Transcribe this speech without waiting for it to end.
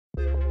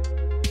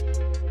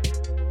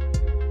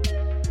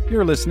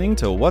You're listening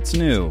to What's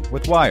New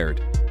with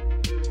Wired.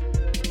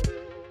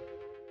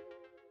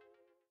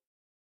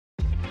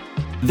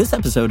 This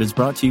episode is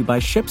brought to you by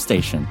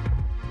ShipStation.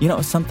 You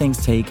know, some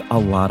things take a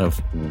lot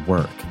of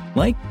work,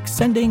 like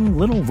sending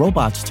little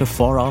robots to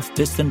far-off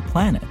distant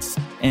planets.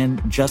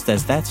 And just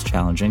as that's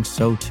challenging,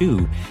 so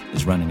too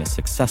is running a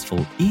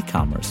successful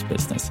e-commerce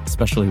business,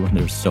 especially when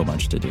there's so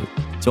much to do.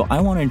 So I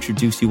want to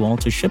introduce you all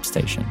to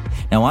ShipStation.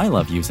 Now, I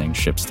love using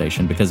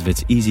ShipStation because of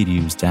its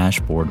easy-to-use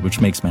dashboard,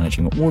 which makes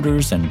managing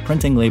orders and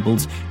printing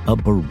labels a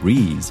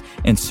breeze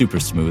and super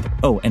smooth.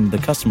 Oh, and the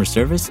customer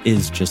service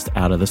is just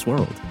out of this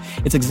world.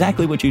 It's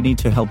exactly what you need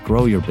to help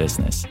grow your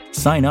business.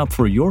 Sign up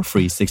for your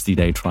free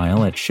 60-day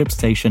trial at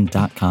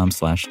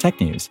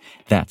shipstation.com/technews.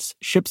 That's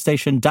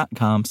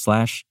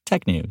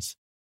shipstation.com/technews.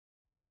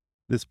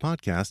 This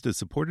podcast is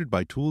supported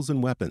by Tools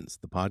and Weapons,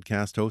 the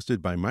podcast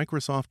hosted by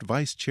Microsoft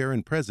Vice Chair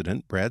and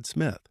President Brad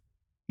Smith.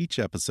 Each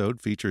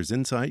episode features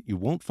insight you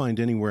won't find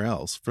anywhere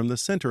else from the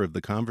center of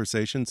the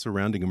conversation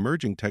surrounding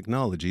emerging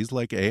technologies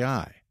like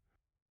AI.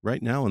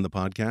 Right now on the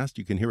podcast,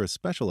 you can hear a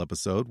special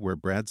episode where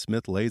Brad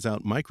Smith lays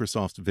out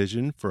Microsoft's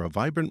vision for a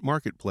vibrant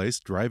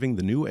marketplace driving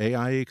the new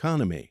AI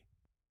economy.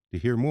 To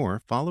hear more,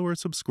 follow or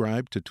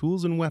subscribe to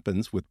Tools and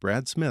Weapons with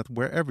Brad Smith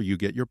wherever you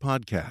get your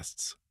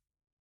podcasts.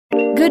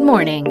 Good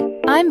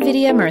morning. I'm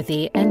Vidya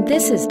Murthy, and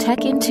this is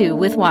Tech in 2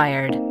 with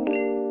Wired.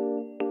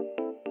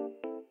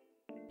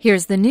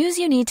 Here's the news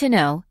you need to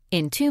know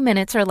in 2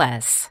 minutes or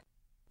less.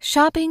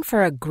 Shopping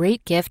for a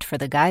great gift for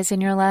the guys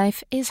in your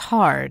life is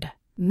hard.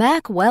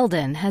 Mack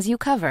Weldon has you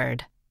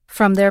covered.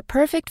 From their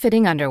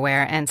perfect-fitting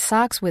underwear and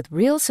socks with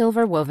real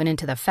silver woven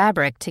into the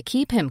fabric to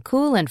keep him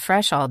cool and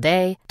fresh all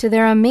day, to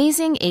their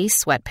amazing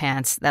Ace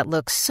sweatpants that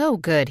look so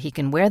good he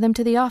can wear them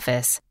to the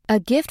office, a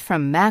gift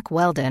from Mack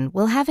Weldon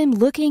will have him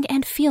looking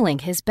and feeling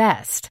his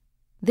best.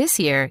 This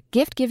year,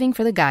 gift-giving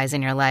for the guys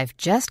in your life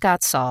just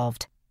got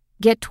solved.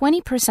 Get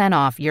 20%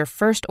 off your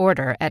first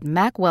order at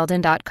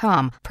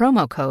MackWeldon.com,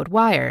 promo code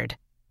WIRED.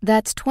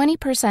 That's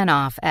 20%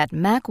 off at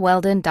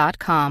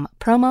MackWeldon.com,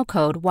 promo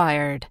code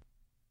WIRED.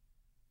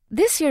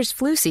 This year's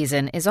flu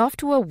season is off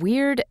to a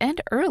weird and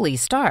early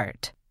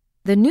start.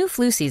 The new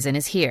flu season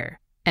is here,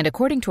 and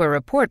according to a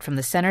report from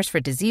the Centers for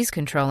Disease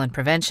Control and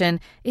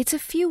Prevention, it's a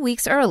few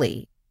weeks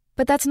early.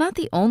 But that's not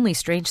the only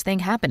strange thing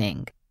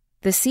happening.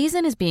 The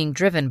season is being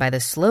driven by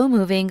the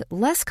slow-moving,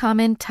 less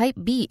common Type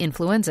B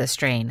influenza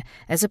strain,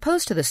 as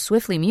opposed to the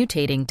swiftly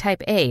mutating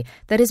Type A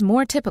that is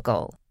more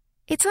typical.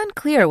 It's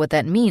unclear what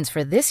that means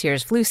for this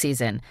year's flu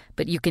season,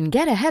 but you can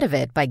get ahead of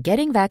it by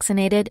getting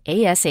vaccinated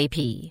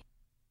ASAP.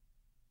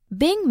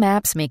 Bing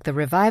Maps make the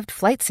revived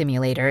flight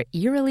simulator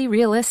eerily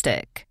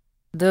realistic.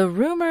 The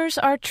rumors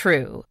are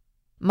true.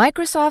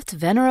 Microsoft's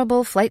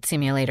venerable flight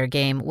simulator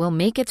game will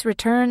make its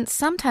return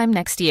sometime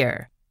next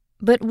year.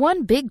 But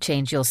one big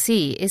change you'll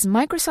see is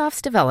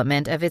Microsoft's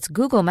development of its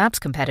Google Maps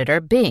competitor,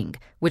 Bing,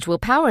 which will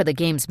power the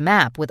game's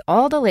map with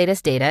all the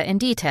latest data and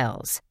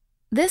details.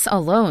 This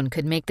alone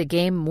could make the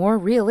game more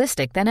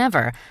realistic than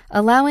ever,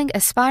 allowing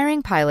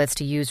aspiring pilots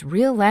to use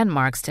real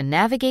landmarks to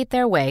navigate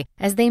their way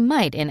as they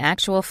might in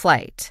actual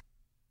flight.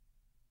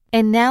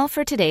 And now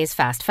for today's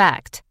Fast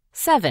Fact.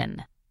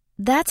 7.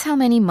 That's how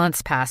many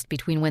months passed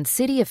between when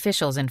city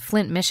officials in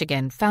Flint,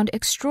 Michigan found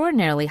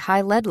extraordinarily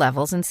high lead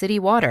levels in city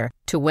water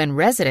to when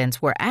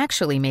residents were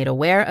actually made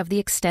aware of the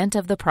extent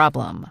of the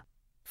problem.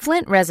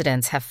 Flint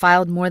residents have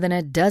filed more than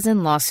a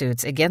dozen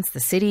lawsuits against the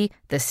city,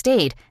 the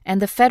state,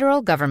 and the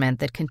federal government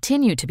that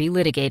continue to be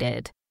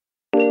litigated.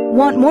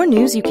 Want more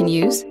news you can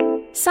use?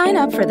 Sign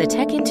up for the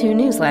Tech in 2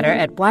 newsletter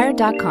at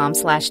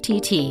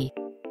wired.com/TT.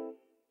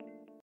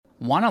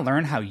 Want to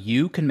learn how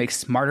you can make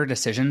smarter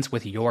decisions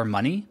with your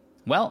money?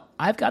 Well,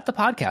 I've got the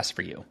podcast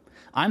for you.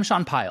 I'm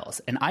Sean Piles,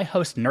 and I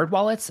host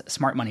NerdWallet's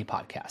Smart Money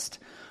Podcast.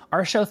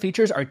 Our show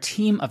features our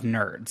team of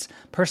nerds,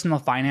 personal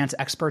finance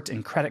experts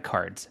in credit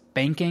cards,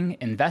 banking,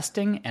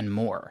 investing, and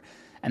more.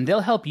 And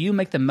they'll help you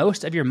make the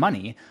most of your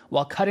money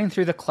while cutting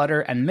through the clutter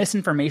and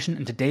misinformation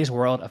in today's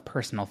world of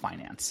personal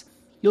finance.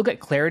 You'll get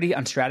clarity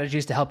on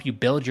strategies to help you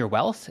build your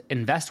wealth,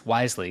 invest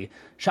wisely,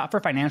 shop for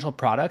financial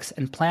products,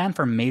 and plan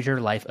for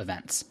major life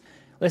events.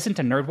 Listen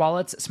to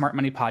NerdWallet's Smart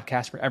Money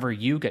Podcast wherever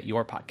you get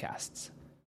your podcasts.